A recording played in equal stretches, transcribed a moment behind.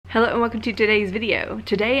Hello and welcome to today's video.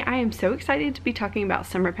 Today I am so excited to be talking about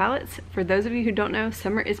summer palettes. For those of you who don't know,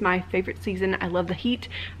 summer is my favorite season. I love the heat,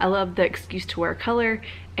 I love the excuse to wear color,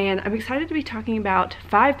 and I'm excited to be talking about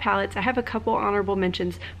 5 palettes. I have a couple honorable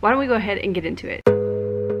mentions. Why don't we go ahead and get into it?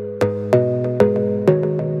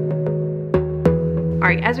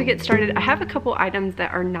 Alright, as we get started, I have a couple items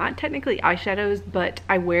that are not technically eyeshadows, but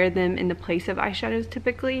I wear them in the place of eyeshadows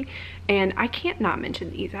typically, and I can't not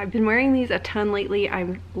mention these. I've been wearing these a ton lately.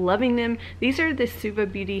 I'm loving them. These are the Suva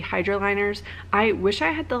Beauty Hydro Liners. I wish I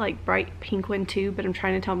had the like bright pink one too, but I'm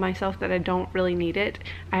trying to tell myself that I don't really need it.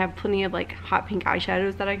 I have plenty of like hot pink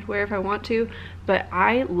eyeshadows that I could wear if I want to, but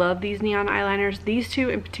I love these neon eyeliners. These two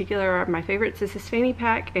in particular are my favorites. This is Fanny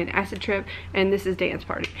Pack and Acid Trip, and this is Dance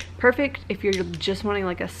Party. Perfect if you're just wanting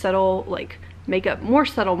like a subtle like makeup, more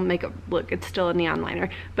subtle makeup look. It's still a neon liner,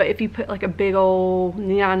 but if you put like a big old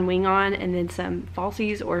neon wing on and then some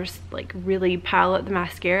falsies or like really pile up the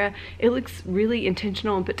mascara, it looks really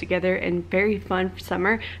intentional and put together and very fun for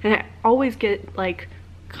summer. And I always get like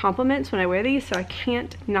compliments when I wear these, so I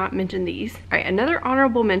can't not mention these. All right, another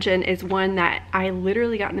honorable mention is one that I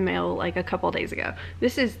literally got in the mail like a couple days ago.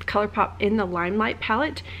 This is ColourPop in the Limelight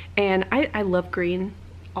palette, and I love green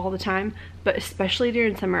all the time, but especially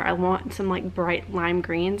during summer I want some like bright lime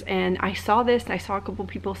greens, and I saw this and I saw a couple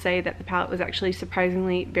people say that the palette was actually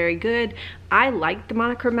surprisingly very good. I like the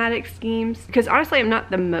monochromatic schemes because honestly I'm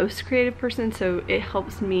not the most creative person, so it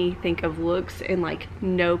helps me think of looks and like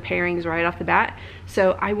no pairings right off the bat.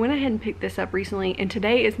 So I went ahead and picked this up recently, and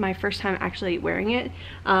today is my first time actually wearing it.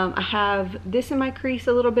 I have this in my crease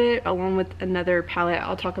a little bit along with another palette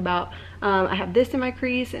I'll talk about. I have this in my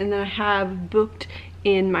crease, and then I have booked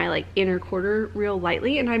in my like inner quarter real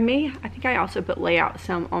lightly, and I think I also put layout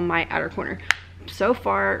some on my outer corner. So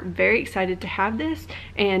far very excited to have this,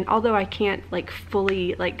 and although I can't like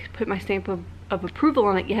fully like put my stamp of approval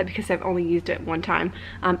on it yet because I've only used it one time,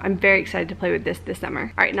 I'm very excited to play with this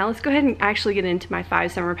summer. All right, now let's go ahead and actually get into my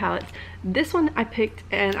 5 summer palettes. This one I picked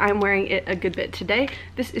and I'm wearing it a good bit today.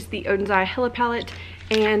 This is the Oden's Eye Hella palette,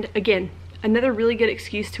 and again, another really good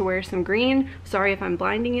excuse to wear some green. Sorry if I'm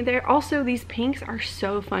blinding you there. Also, these pinks are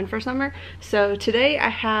so fun for summer. So today I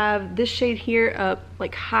have this shade here up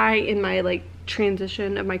like high in my like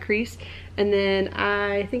transition of my crease, and then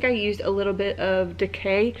I think I used a little bit of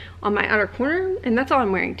Decay on my outer corner, and that's all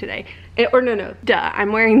I'm wearing today.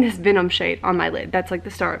 I'm wearing this Venom shade on my lid. That's like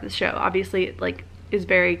the star of the show. Obviously it like is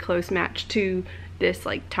very close match to this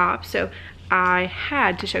like top, so I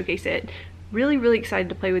had to showcase it. Really excited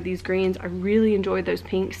to play with these greens. I really enjoyed those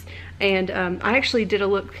pinks, and I actually did a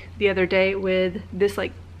look the other day with this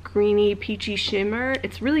like greeny peachy shimmer.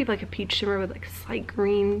 It's really like a peach shimmer with like a slight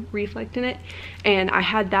green reflect in it, and I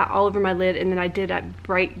had that all over my lid, and then I did a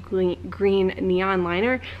bright green neon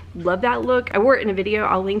liner. Love that look. I wore it in a video,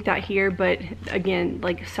 I'll link that here, but again,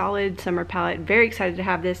 like solid summer palette. Very excited to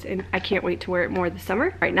have this, and I can't wait to wear it more this summer.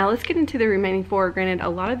 All right, now let's get into the remaining 4. Granted, a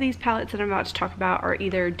lot of these palettes that I'm about to talk about are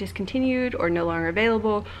either discontinued or no longer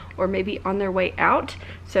available, or maybe on their way out,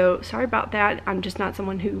 so sorry about that. I'm just not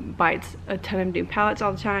someone who buys a ton of new palettes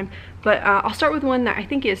all the time, but I'll start with one that I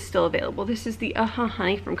think is still available. This is the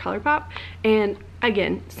Honey from ColourPop, and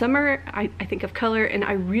again, summer, I think of color, and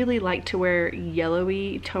I really like to wear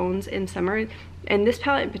yellowy tones in summer, and this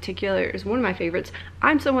palette in particular is one of my favorites.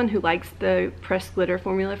 I'm someone who likes the pressed glitter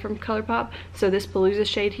formula from ColourPop, so this Palooza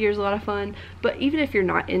shade here is a lot of fun, but even if you're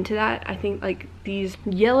not into that, I think like these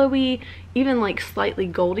yellowy, even like slightly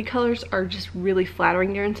goldy colors are just really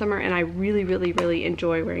flattering during summer, and I really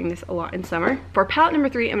enjoy wearing this a lot in summer. For palette number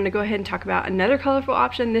 3, I'm going to go ahead and talk about another colorful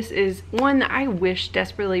option. This is one that I wish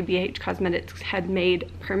desperately BH Cosmetics had made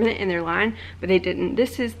permanent in their line, but they didn't.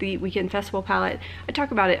 This is the Weekend Festival palette. I talk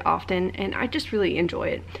about it often, and I just really enjoy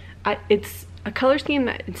it. It's a color scheme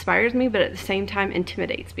that inspires me, but at the same time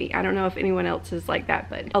intimidates me. I don't know if anyone else is like that,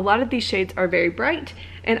 but a lot of these shades are very bright,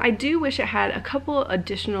 and I do wish it had a couple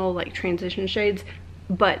additional like transition shades,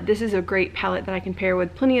 but this is a great palette that I can pair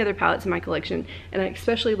with plenty of other palettes in my collection, and I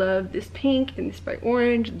especially love this pink and this bright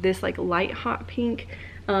orange, this like light hot pink.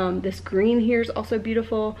 This green here is also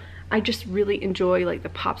beautiful. I just really enjoy like the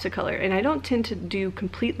pops of color, and I don't tend to do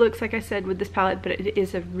complete looks like I said with this palette, but it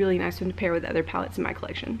is a really nice one to pair with other palettes in my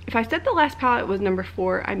collection. If I said the last palette was number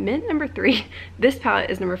 4, I meant number 3. This palette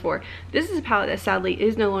is number 4. This is a palette that sadly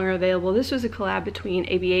is no longer available. This was a collab between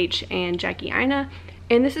ABH and Jackie Aina,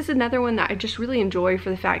 and this is another one that I just really enjoy for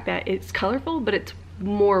the fact that it's colorful, but it's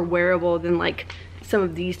more wearable than like some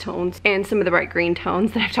of these tones and some of the bright green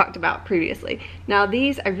tones that I've talked about previously. Now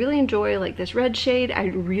these, I really enjoy like this red shade. I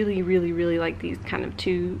really like these kind of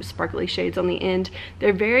two sparkly shades on the end.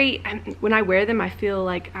 They're very, when I wear them, I feel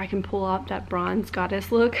like I can pull off that bronze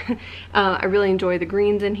goddess look. I really enjoy the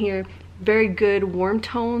greens in here. Very good warm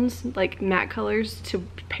tones, like matte colors to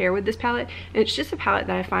pair with this palette, and it's just a palette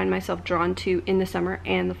that I find myself drawn to in the summer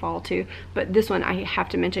and the fall too, but this one I have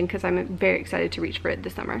to mention because I'm very excited to reach for it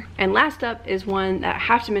this summer. And last up is one that I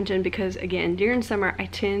have to mention because again, during summer I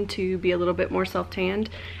tend to be a little bit more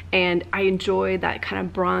self-tanned, and I enjoy that kind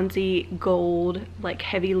of bronzy gold, like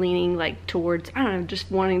heavy leaning, like towards, I don't know,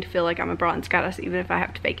 just wanting to feel like I'm a bronze goddess even if I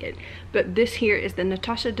have to fake it. But this here is the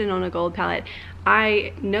Natasha Denona Gold palette.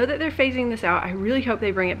 I know that they're phasing this out. I really hope they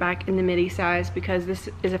bring it back in the midi size because this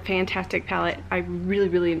is a fantastic palette. I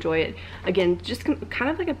really enjoy it. Again, just kind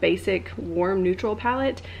of like a basic warm neutral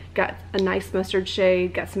palette. Got a nice mustard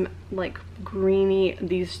shade, got some like greeny,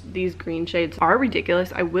 these green shades are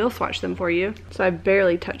ridiculous. I will swatch them for you. So I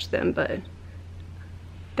barely touched them, but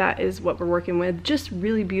that is what we're working with. Just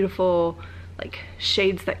really beautiful like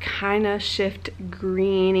shades that kind of shift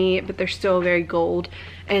greeny, but they're still very gold.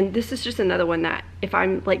 And this is just another one that if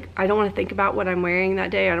I'm like, I don't want to think about what I'm wearing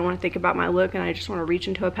that day, I don't want to think about my look, and I just want to reach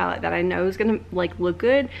into a palette that I know is gonna like look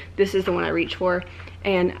good, this is the one I reach for.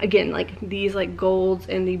 And again, like these like golds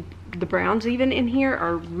and the browns even in here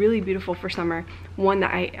are really beautiful for summer. One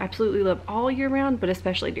that I absolutely love all year round, but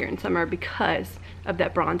especially during summer because of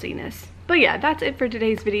that bronziness. But yeah, that's it for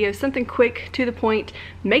today's video. Something quick, to the point.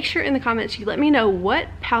 Make sure in the comments you let me know what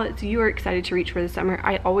palettes you are excited to reach for this summer.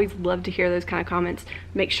 I always love to hear those kind of comments.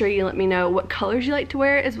 Make sure you let me know what colors you like to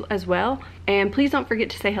wear as well. And please don't forget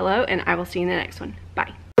to say hello, and I will see you in the next one.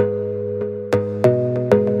 Bye.